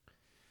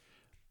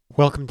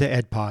Welcome to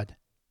EdPod,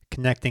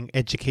 connecting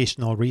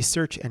educational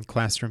research and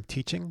classroom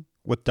teaching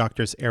with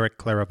Drs. Eric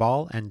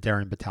Claraval and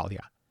Darren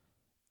Battaglia.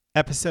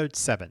 Episode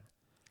 7,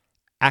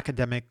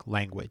 Academic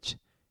Language.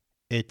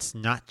 It's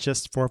not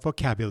just for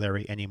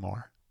vocabulary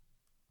anymore.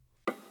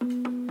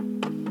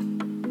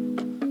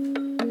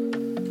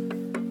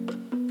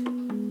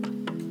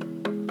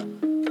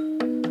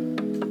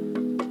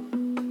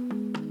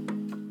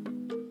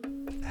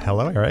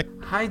 Hello, Eric.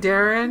 Hi,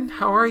 Darren.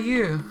 How are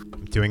you?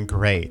 I'm doing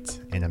great,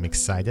 and I'm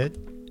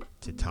excited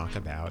to talk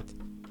about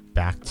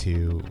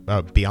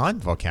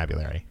beyond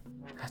vocabulary.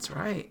 That's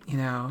right.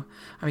 I'm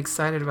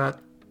excited about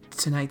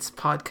tonight's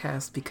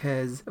podcast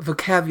because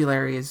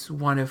vocabulary is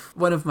one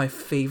of my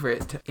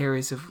favorite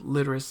areas of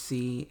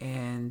literacy,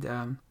 and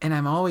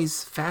I'm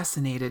always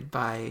fascinated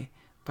by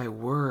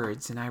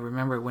words. And I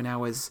remember when I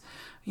was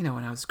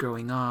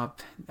growing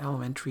up,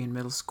 elementary and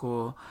middle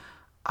school,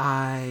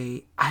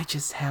 I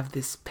just have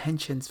this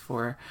penchant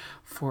for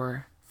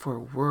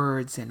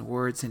words and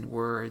words and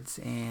words,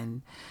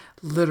 and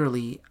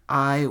literally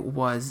I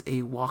was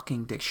a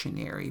walking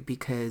dictionary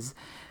because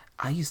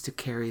I used to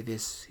carry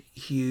this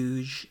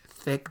huge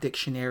thick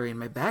dictionary in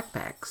my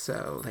backpack,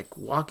 so like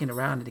walking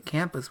around the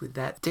campus with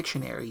that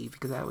dictionary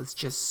because I was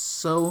just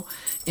so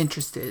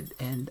interested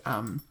and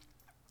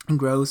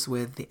engrossed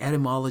with the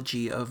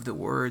etymology of the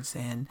words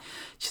and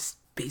just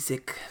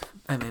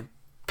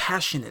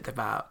passionate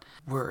about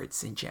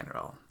words in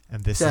general.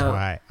 And this is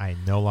why I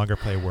no longer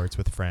play Words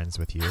with Friends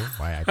with you,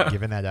 why I've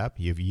given that up.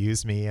 You've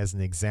used me as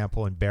an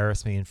example,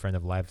 embarrassed me in front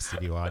of live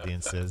studio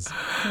audiences.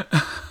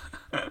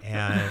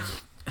 And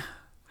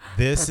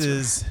this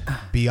is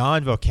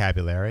beyond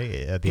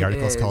vocabulary. The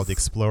article is called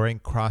Exploring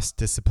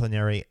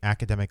Cross-Disciplinary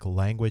Academic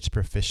Language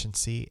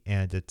Proficiency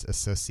and Its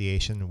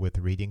Association with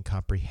Reading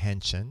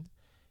Comprehension.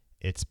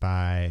 It's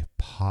by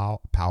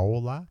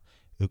Paola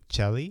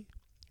Uccelli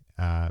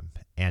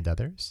and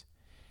others.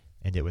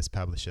 And it was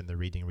published in the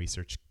Reading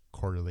Research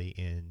Quarterly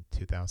in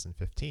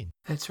 2015.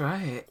 That's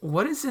right.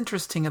 What is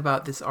interesting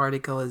about this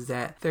article is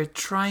that they're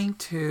trying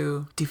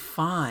to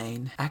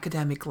define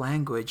academic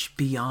language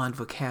beyond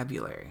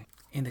vocabulary.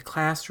 In the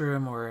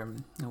classroom or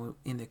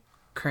in the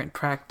current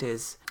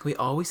practice, we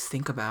always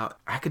think about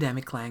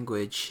academic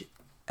language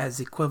as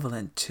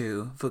equivalent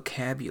to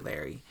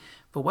vocabulary.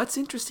 But what's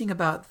interesting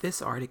about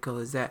this article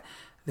is that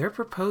they're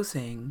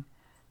proposing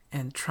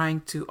and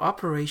trying to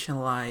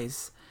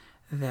operationalize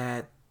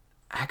that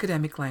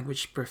academic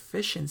language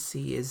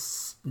proficiency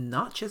is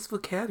not just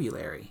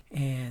vocabulary,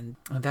 and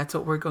that's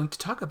what we're going to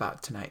talk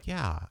about tonight.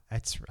 Yeah,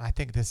 I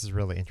think this is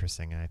really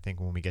interesting, and I think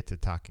when we get to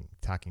talking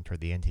toward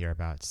the end here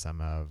about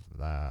some of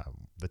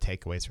the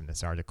takeaways from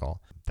this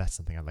article, that's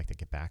something I'd like to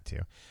get back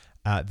to.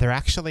 They're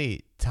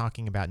actually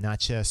talking about not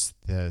just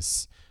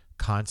this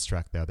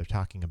construct, though. They're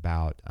talking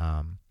about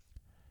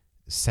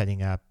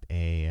setting up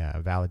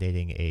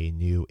validating a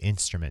new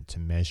instrument to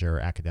measure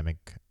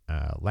academic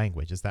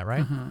language. Is that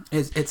right? Mm-hmm.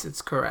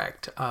 It's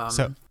correct.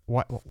 So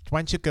why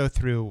don't you go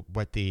through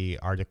what the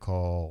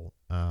article,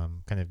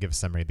 kind of give a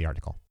summary of the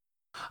article?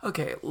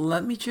 Okay,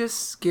 let me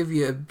just give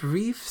you a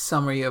brief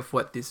summary of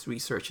what this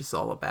research is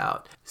all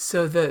about.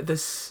 So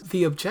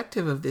the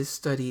objective of this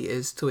study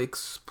is to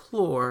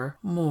explore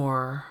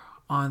more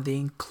on the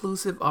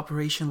inclusive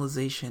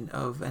operationalization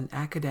of an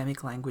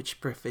academic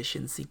language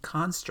proficiency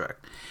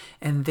construct.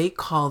 And they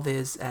call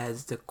this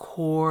as the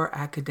core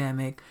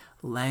academic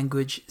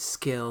language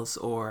skills,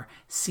 or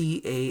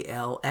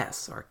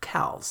CALS, or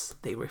CALS,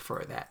 they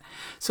refer that.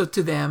 So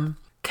to them,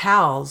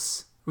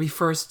 CALS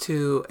refers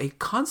to a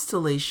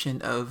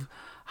constellation of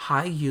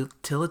high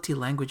utility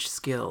language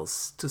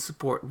skills to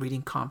support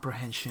reading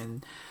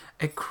comprehension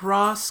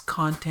across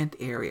content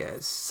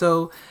areas.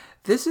 So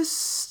this is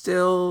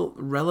still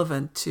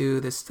relevant to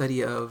the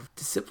study of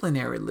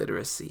disciplinary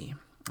literacy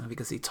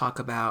because they talk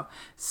about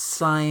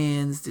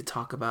science, they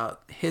talk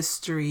about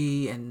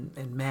history and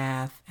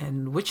math,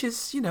 and which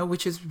is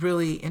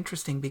really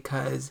interesting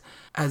because,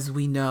 as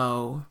we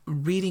know,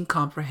 reading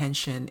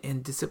comprehension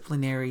in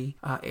disciplinary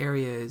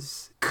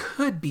areas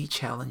could be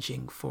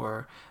challenging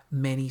for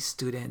many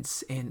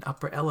students in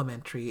upper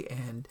elementary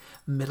and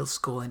middle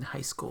school and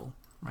high school,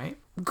 right?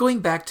 Going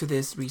back to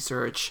this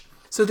research,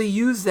 so they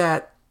use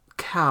that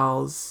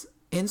CALS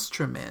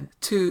instrument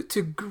to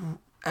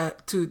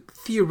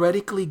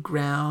theoretically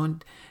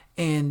ground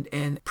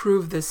and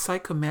prove the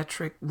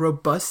psychometric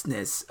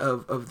robustness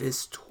of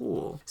this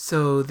tool.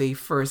 So they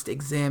first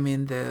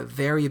examine the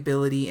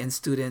variability in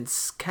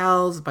students'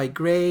 CALS by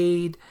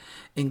grade,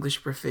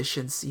 English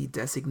proficiency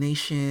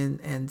designation,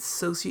 and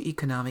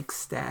socioeconomic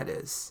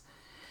status.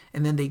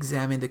 And then they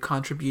examine the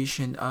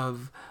contribution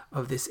of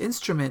this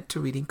instrument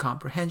to reading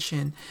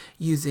comprehension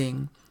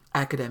using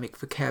academic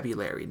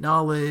vocabulary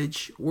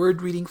knowledge,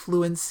 word reading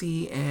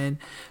fluency, and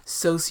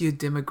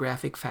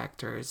socio-demographic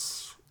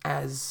factors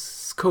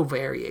as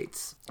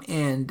covariates.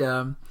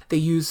 And they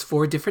use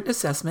 4 different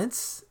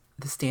assessments: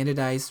 the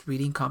standardized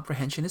reading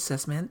comprehension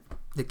assessment,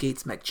 the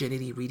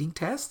Gates-McGinnity reading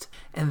test,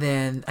 and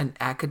then an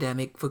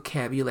academic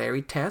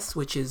vocabulary test,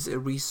 which is a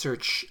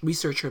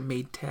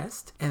researcher-made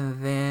test,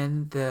 and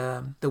then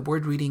the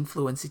word reading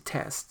fluency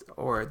test,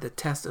 or the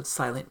test of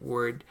silent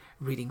word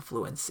reading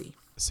fluency.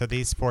 So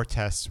these 4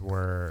 tests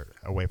were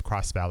a way of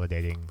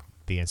cross-validating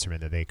the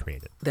instrument that they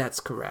created. That's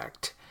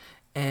correct.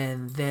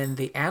 And then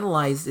they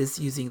analyze this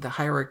using the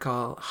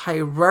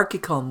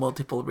hierarchical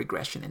multiple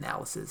regression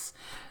analysis.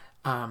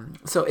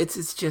 So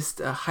it's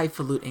just a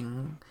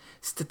highfalutin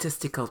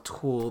statistical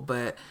tool,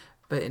 but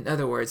in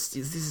other words,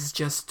 this is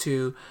just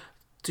to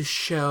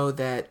show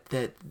that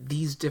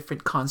these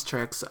different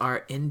constructs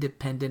are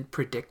independent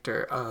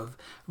predictor of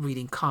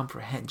reading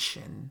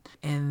comprehension.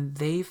 And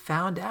they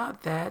found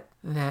out that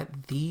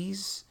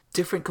these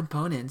different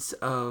components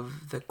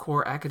of the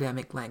core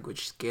academic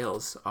language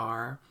skills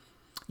are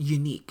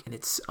unique in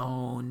its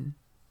own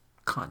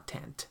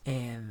content.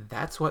 And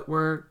that's what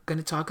we're going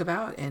to talk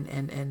about,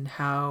 and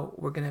how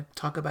we're going to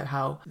talk about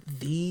how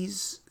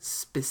these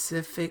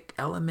specific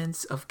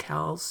elements of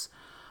CALS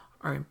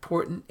are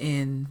important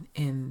in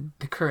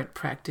the current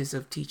practice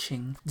of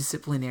teaching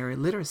disciplinary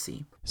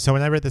literacy. So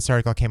when I read this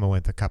article, I came up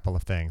with a couple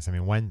of things. I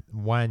mean,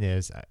 one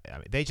is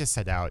they just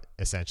set out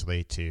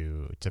essentially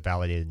to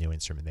validate a new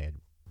instrument they had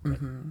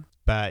written.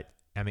 But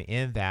I mean,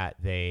 in that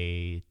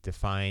they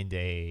defined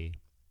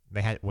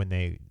when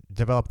they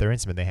developed their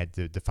instrument, they had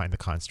to define the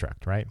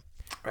construct, right?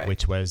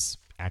 Which was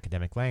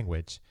academic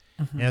language.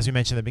 And as we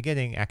mentioned in the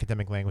beginning,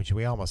 academic language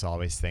we almost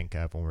always think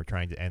of when we're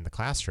trying to end the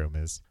classroom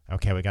is,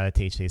 okay, we got to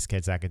teach these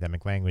kids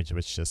academic language,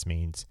 which just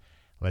means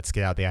let's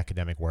get out the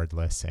academic word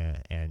list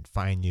and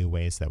find new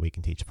ways that we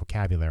can teach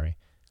vocabulary.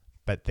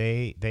 But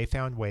they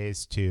found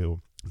ways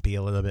to be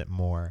a little bit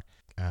more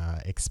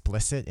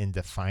explicit in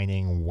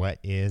defining what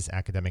is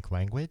academic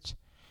language.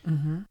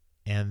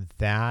 And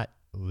that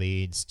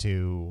leads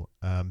to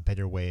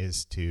better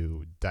ways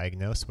to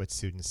diagnose what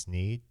students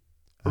need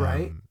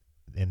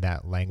in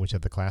that language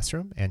of the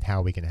classroom and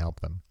how we can help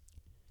them.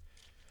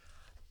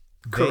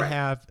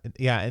 Correct.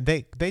 And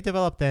they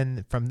developed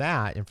then from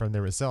that and from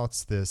the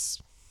results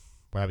this,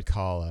 what I would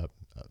call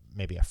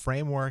maybe a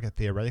framework, a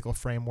theoretical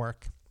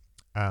framework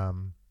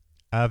of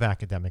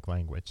academic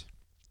language.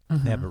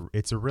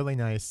 It's a really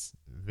nice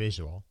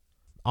visual.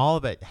 All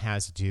of it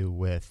has to do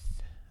with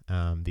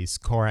these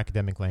core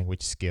academic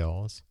language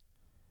skills.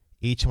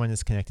 Each one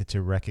is connected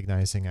to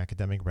recognizing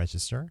academic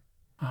register.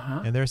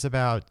 And there's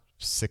about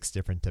 6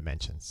 different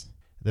dimensions.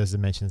 Those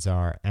dimensions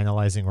are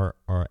analyzing or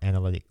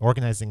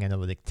organizing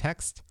analytic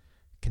text,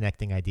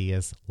 connecting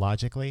ideas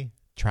logically,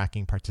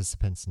 tracking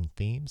participants and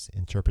themes,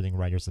 interpreting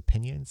writers'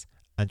 opinions,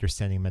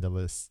 understanding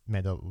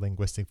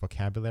metalinguistic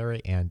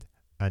vocabulary, and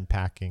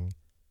unpacking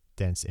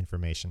dense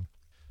information.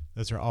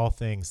 Those are all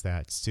things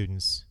that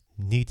students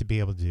need to be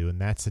able to do, and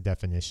that's the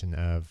definition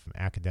of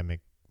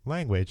academic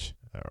language,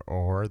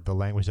 or the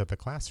language of the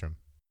classroom.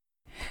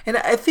 And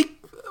I think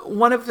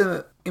one of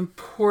the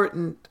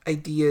important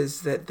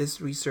ideas that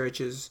this research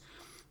is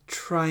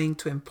trying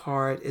to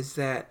impart is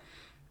that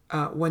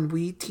when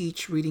we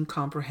teach reading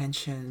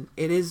comprehension,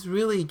 it is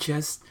really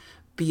just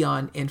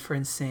beyond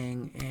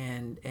inferencing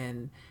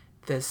and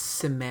the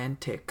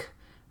semantic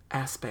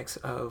aspects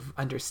of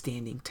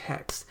understanding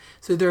text.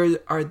 So there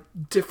are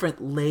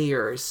different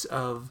layers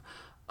of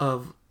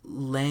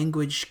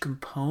language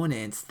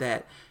components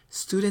that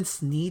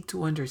students need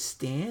to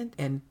understand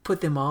and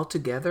put them all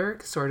together,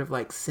 sort of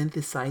like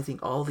synthesizing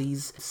all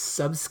these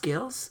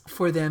sub-skills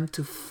for them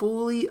to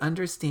fully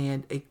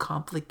understand a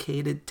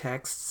complicated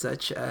text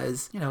such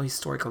as,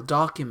 historical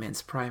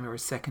documents, primary or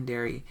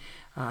secondary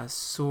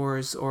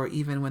source, or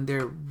even when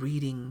they're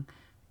reading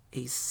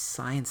a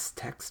science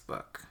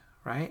textbook,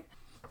 right?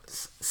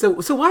 So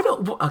why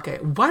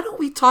don't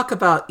we talk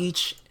about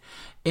each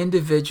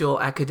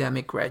individual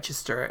academic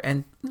register,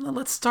 and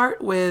let's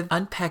start with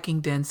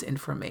unpacking dense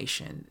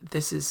information.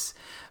 This is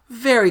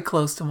very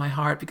close to my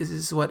heart because this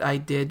is what I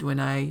did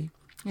when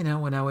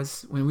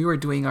we were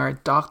doing our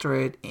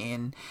doctorate,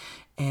 and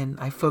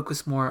I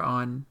focused more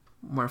on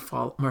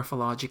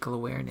morphological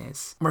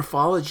awareness.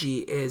 Morphology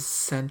is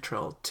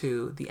central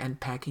to the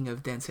unpacking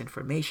of dense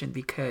information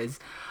because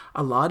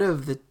a lot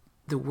of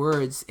the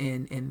words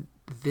in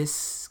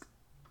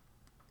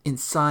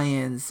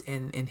science,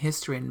 in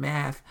history and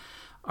math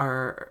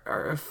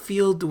are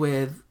filled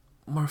with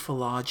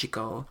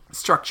morphological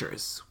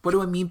structures. What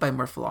do I mean by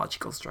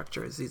morphological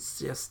structures? It's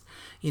just,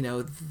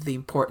 the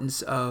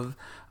importance of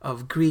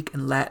Greek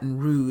and Latin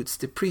roots,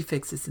 the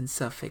prefixes and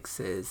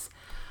suffixes.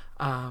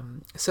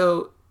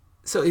 So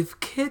if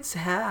kids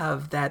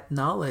have that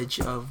knowledge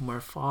of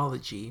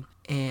morphology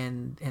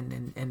and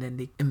then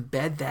they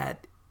embed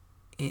that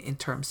in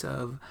terms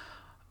of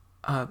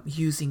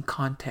using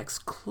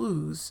context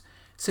clues,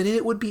 so then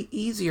it would be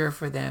easier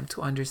for them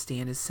to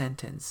understand a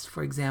sentence.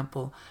 For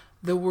example,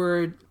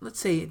 let's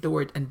say the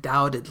word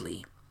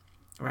undoubtedly,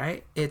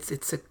 right?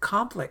 It's a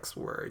complex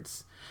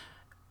words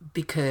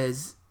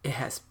because it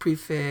has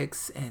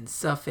prefix and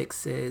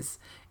suffixes,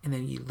 and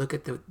then you look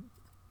at the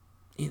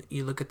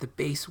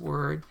base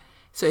word.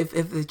 So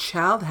if the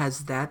child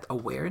has that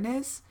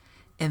awareness,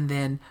 and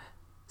then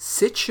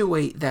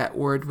situate that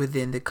word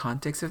within the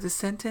context of the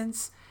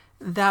sentence,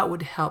 that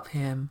would help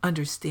him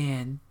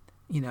understand,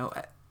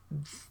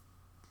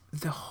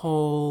 the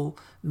whole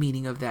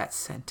meaning of that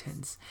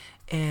sentence.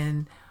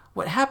 And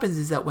what happens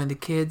is that when the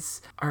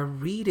kids are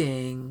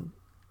reading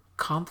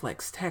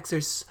complex text,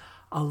 there's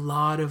a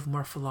lot of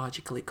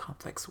morphologically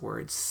complex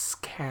words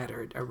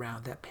scattered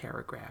around that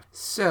paragraph.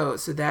 So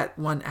that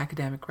one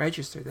academic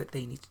register that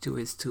they need to do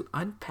is to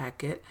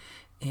unpack it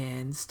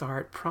and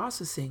start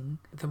processing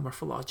the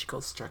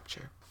morphological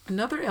structure.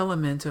 Another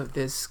element of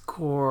this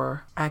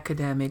core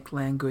academic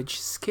language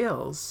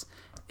skills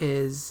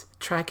is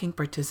tracking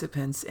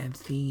participants and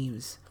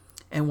themes.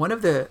 And one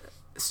of the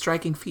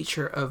striking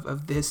feature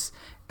of this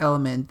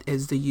element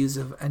is the use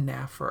of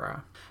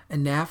anaphora.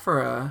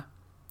 Anaphora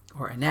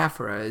or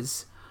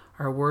anaphoras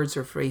are words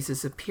or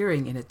phrases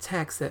appearing in a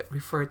text that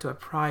refer to a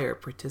prior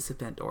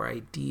participant or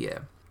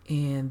idea.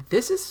 And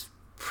this is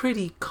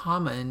pretty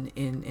common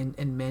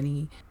in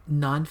many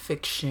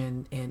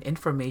nonfiction and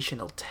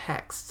informational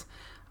texts.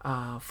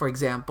 For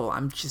example,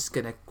 I'm just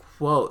going to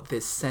quote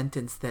this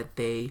sentence that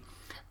they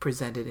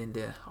presented in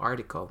the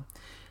article.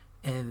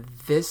 And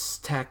this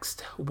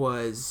text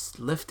was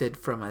lifted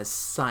from a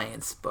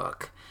science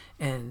book.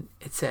 And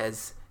it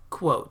says,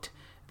 quote,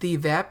 "The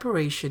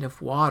evaporation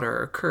of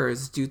water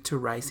occurs due to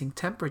rising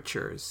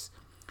temperatures,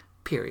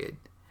 period.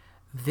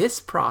 This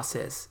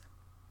process,"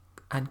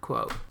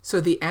 unquote.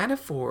 So the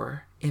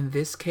anaphor in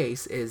this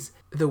case is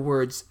the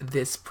words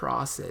 "this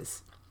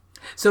process."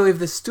 So if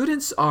the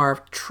students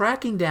are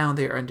tracking down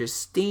their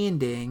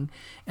understanding,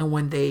 and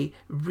when they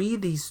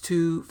read these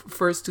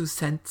first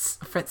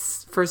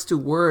two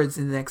words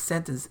in the next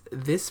sentence,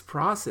 "this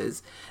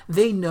process,"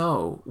 they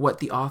know what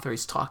the author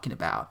is talking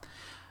about.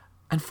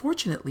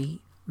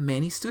 Unfortunately,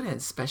 many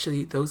students,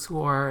 especially those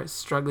who are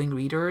struggling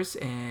readers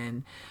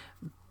and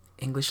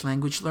English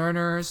language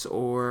learners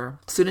or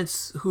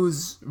students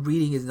whose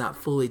reading is not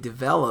fully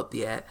developed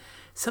yet,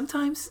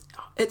 sometimes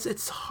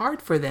it's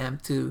hard for them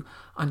to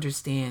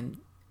understand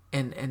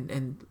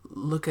and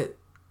look at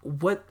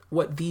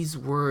what these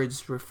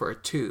words refer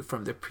to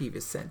from the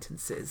previous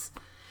sentences.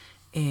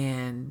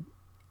 And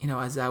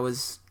as I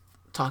was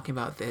talking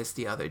about this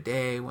the other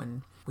day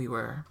when we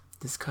were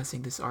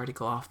discussing this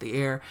article off the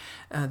air,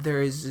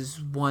 there is this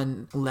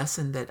one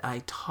lesson that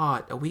I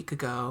taught a week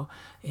ago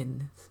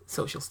in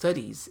social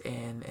studies,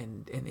 and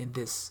in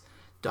this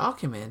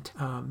document,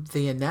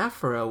 the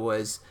anaphora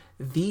was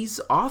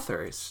 "these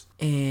authors,"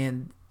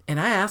 and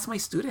I asked my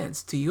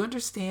students, "Do you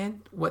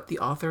understand what the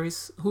author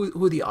is,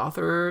 who the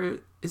author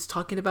is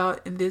talking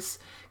about in this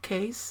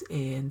case?"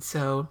 And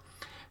so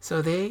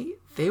they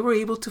were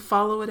able to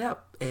follow it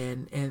up,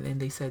 and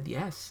they said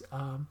yes.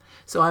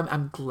 So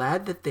I'm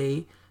glad that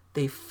they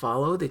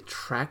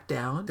tracked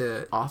down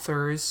the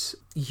author's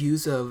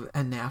use of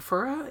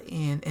anaphora,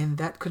 and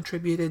that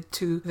contributed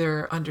to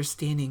their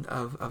understanding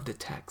of the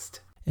text.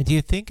 And do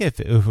you think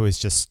if it was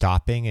just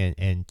stopping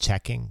and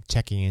checking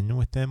in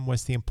with them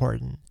was the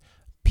important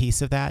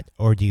piece of that,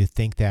 or do you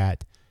think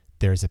that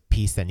there's a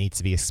piece that needs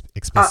to be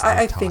explicitly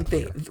I taught think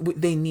here?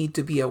 they need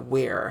to be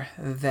aware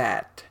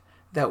that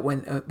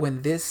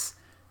when this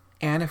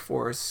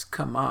anaphors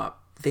come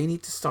up, they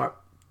need to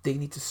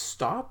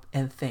stop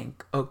and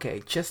think,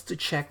 okay, just to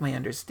check my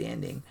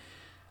understanding,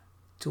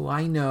 do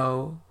I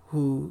know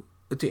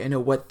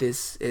what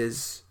this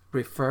is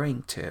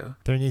referring to?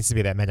 There needs to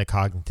be that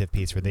metacognitive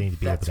piece where they need to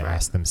be able to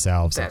ask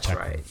themselves and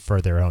check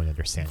for their own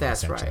understanding.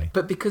 That's right.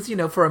 But because,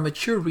 for a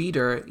mature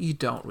reader, you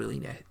don't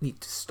really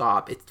need to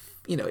stop.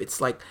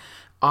 It's like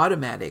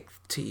automatic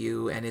to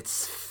you, and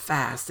it's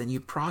fast, and you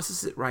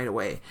process it right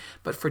away.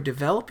 But for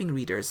developing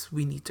readers,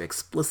 we need to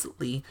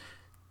explicitly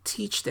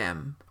teach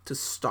them to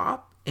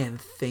stop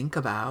and think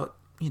about,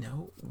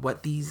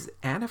 what these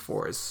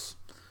anaphors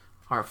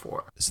are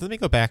for. So let me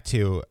go back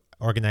to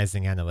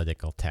organizing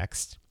analytical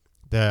text.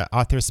 The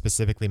authors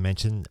specifically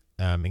mentioned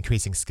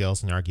increasing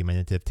skills in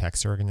argumentative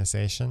text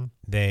organization.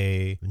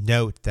 They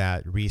note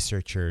that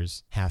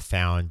researchers have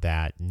found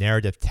that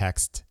narrative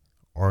text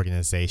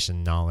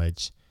organization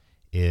knowledge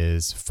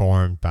is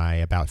formed by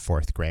about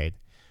 4th grade,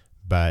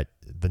 but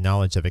the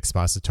knowledge of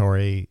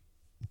expository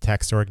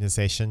text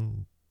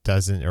organization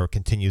doesn't or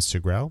continues to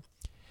grow.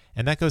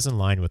 And that goes in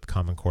line with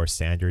Common Core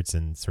standards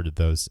and sort of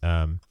those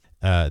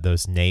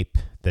NAEP,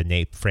 the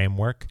NAEP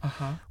framework,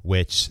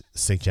 which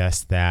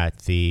suggests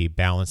that the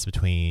balance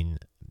between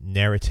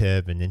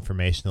narrative and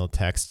informational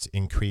text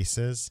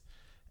increases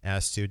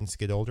as students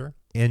get older.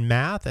 In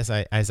math, as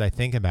I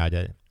think about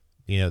it,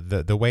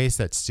 the ways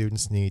that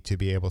students need to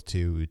be able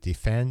to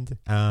defend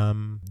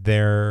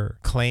their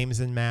claims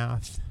in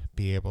math,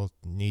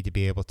 need to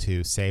be able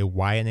to say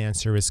why an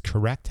answer is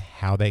correct,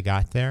 how they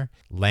got there.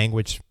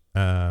 Language,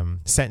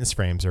 sentence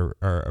frames are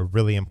a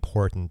really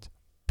important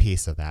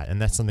piece of that.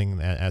 And that's something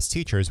that as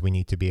teachers, we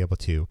need to be able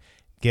to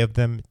give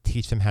them,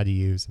 teach them how to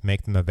use,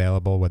 make them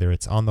available, whether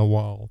it's on the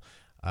wall,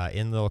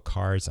 in little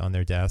cards on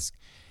their desk.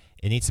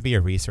 It needs to be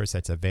a resource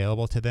that's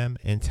available to them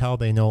until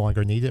they no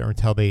longer need it, or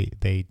until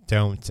they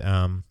don't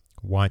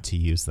want to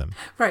use them.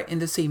 Right. In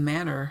the same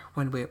manner,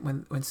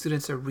 when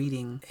students are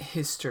reading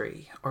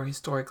history or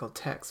historical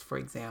texts, for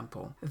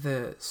example,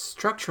 the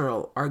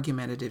structural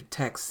argumentative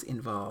texts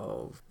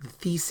involve the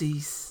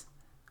theses,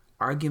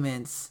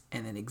 arguments,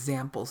 and then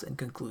examples and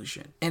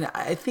conclusion. And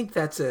I think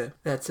that's a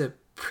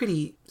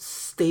pretty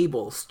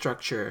stable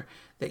structure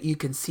that you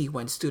can see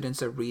when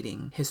students are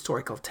reading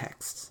historical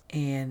texts.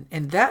 And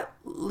that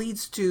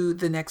leads to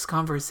the next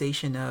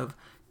conversation of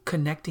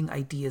connecting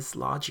ideas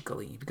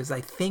logically, because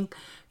I think,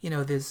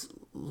 this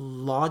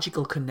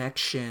logical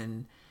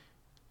connection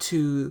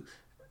to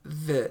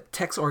the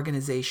text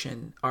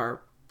organization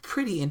are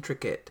pretty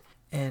intricate.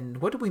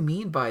 And what do we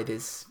mean by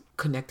this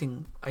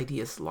connecting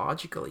ideas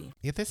logically?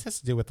 Yeah, this has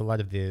to do with a lot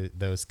of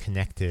those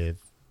connective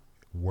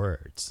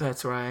words.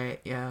 That's right.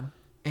 Yeah.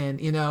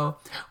 And,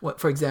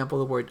 for example,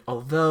 the word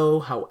although,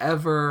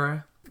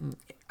 however,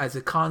 as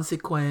a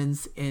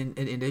consequence, in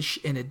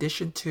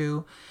addition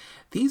to,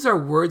 these are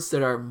words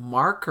that are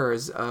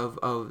markers of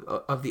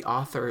the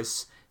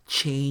author's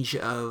change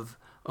of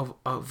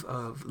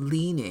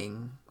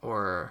leaning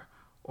or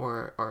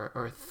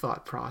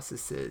thought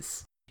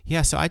processes.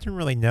 Yeah, so I didn't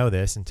really know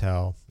this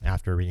until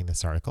after reading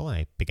this article, and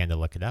I began to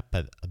look it up.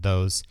 But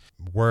those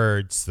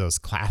words, those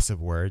class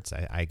of words,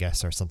 I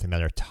guess, are something that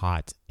are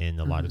taught in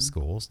a lot of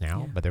schools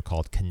now, but they're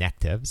called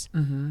connectives.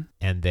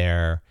 And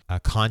they're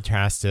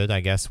contrasted,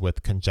 I guess,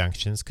 with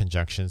conjunctions.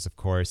 Conjunctions, of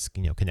course,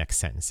 connect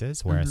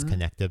sentences, whereas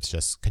connectives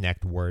just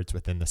connect words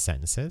within the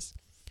sentences.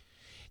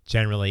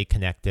 Generally,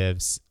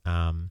 connectives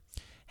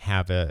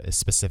have a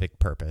specific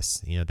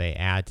purpose. They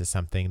add to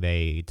something,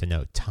 they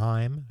denote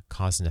time,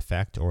 cause and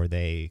effect, or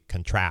they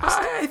contrast.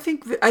 I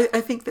think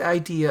the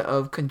idea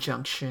of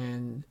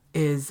conjunction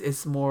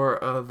is more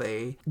of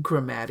a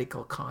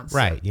grammatical concept.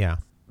 Right, yeah.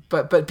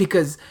 But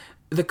because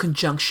the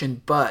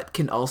conjunction but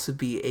can also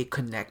be a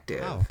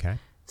connective. Oh, okay.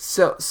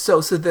 So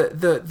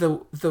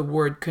the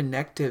word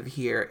connective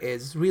here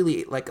is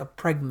really like a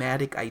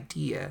pragmatic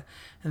idea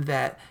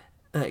that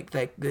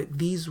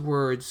these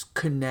words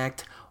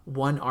connect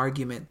one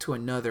argument to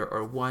another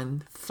or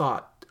one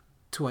thought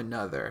to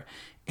another,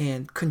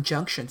 and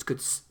conjunctions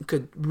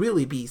could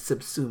really be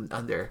subsumed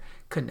under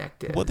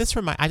connective. Well,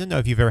 I don't know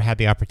if you've ever had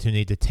the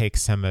opportunity to take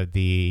some of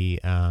the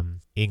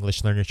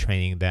English learner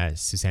training that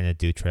Susanna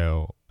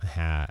Dutro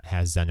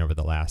has done over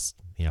the last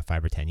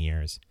 5 or 10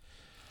 years.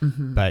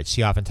 But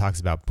she often talks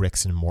about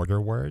bricks and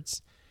mortar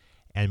words,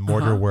 and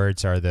mortar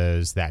words are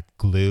those that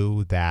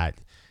glue that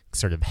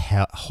sort of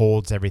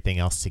holds everything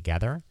else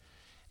together.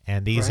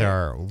 And these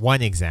are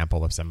one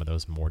example of some of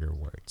those mortar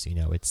words.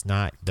 It's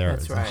not, they're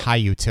high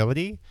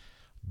utility,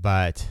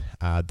 but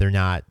they're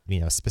not,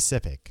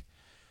 specific.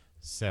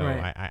 So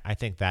I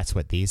think that's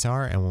what these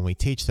are. And when we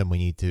teach them, we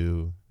need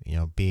to,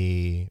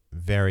 be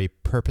very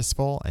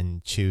purposeful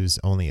and choose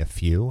only a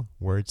few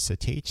words to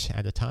teach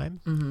at a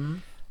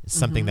time. It's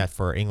something that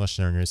for English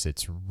learners,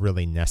 it's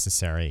really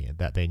necessary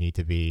that they need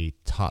to be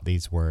taught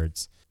these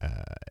words,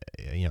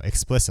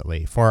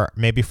 explicitly.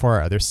 Maybe for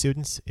our other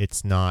students,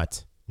 it's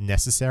not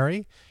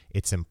necessary,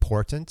 it's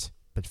important,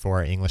 but for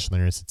our English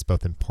learners, it's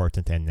both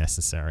important and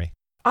necessary.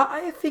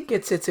 I think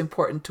it's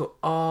important to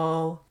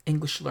all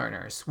English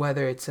learners,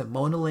 whether it's a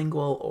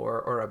monolingual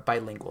or a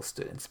bilingual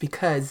students,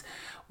 because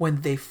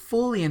when they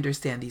fully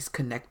understand these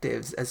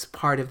connectives as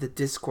part of the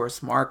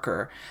discourse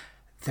marker,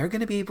 they're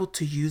going to be able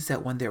to use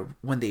that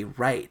when they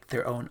write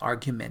their own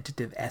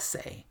argumentative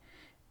essay.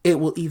 It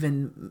will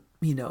even,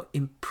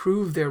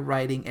 improve their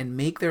writing and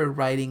make their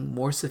writing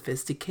more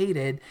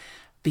sophisticated,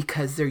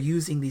 because they're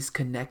using these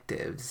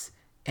connectives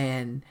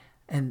and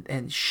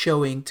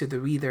showing to the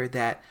reader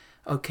that,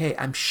 okay,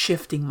 I'm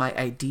shifting my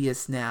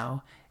ideas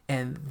now,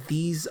 and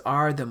these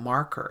are the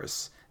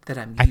markers that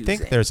I'm using. I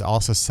think there's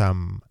also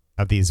some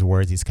of these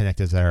words, these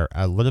connectives, that are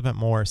a little bit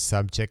more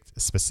subject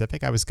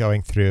specific. I was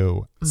going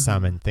through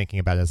some and thinking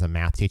about it as a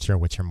math teacher,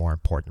 which are more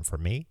important for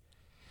me.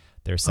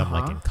 There's some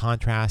like in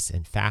contrast,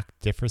 in fact,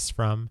 differs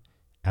from,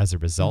 as a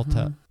result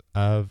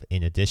of,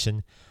 in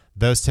addition.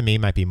 Those to me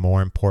might be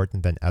more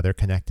important than other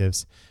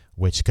connectives,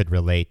 which could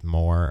relate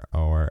more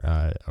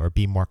or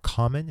be more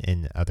common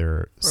in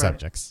other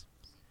subjects.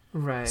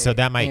 Right. So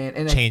that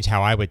might change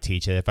how I would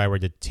teach it. If I were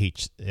to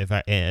teach,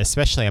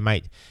 especially I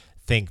might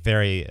think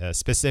very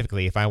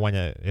specifically if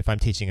I'm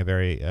teaching a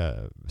very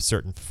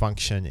certain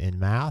function in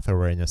math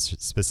or in a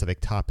specific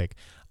topic,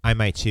 I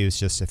might choose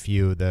just a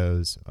few of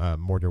those not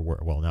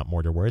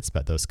mortar words,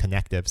 but those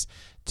connectives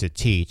to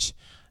teach,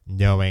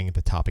 knowing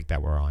the topic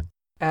that we're on.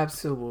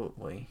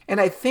 Absolutely. And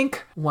I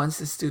think once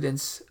the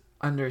students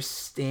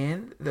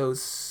understand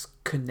those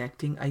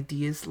connecting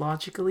ideas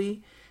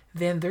logically,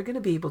 then they're going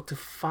to be able to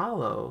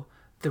follow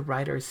the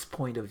writer's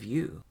point of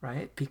view,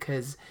 right?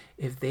 Because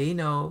if they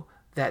know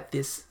that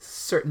this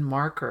certain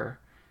marker,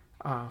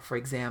 for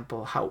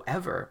example,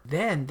 however,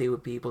 then they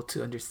would be able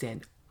to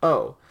understand,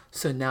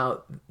 so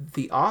now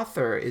the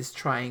author is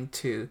trying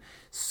to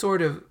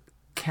sort of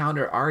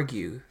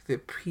counter-argue the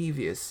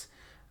previous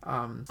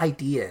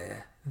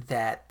idea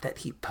that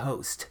he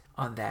posed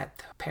on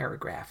that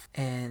paragraph,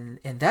 and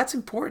that's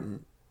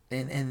important.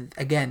 And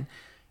again,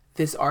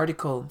 this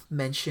article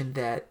mentioned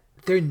that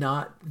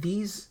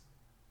these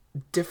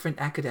different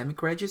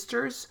academic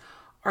registers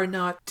are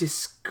not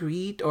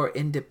discrete or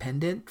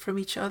independent from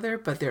each other,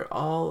 but they're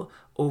all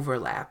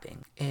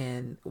overlapping.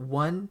 And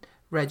one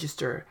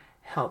register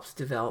helps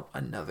develop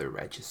another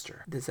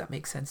register. Does that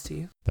make sense to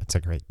you? That's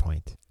a great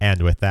point.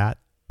 And with that,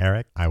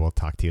 Eric, I will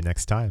talk to you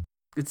next time.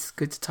 It's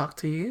good to talk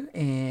to you,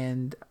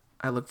 and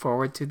I look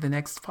forward to the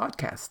next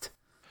podcast.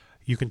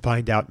 You can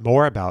find out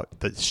more about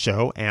the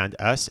show and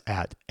us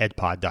at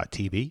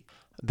edpod.tv.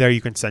 There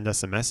you can send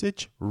us a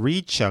message,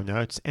 read show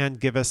notes, and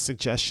give us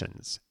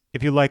suggestions.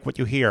 If you like what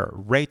you hear,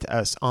 rate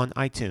us on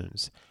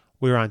iTunes.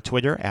 We're on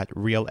Twitter at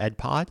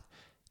RealEdPod.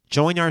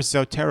 Join our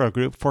Zotero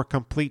group for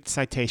complete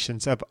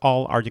citations of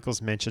all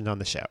articles mentioned on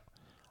the show.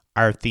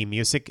 Our theme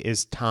music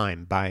is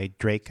Time by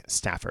Drake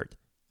Stafford.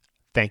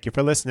 Thank you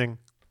for listening.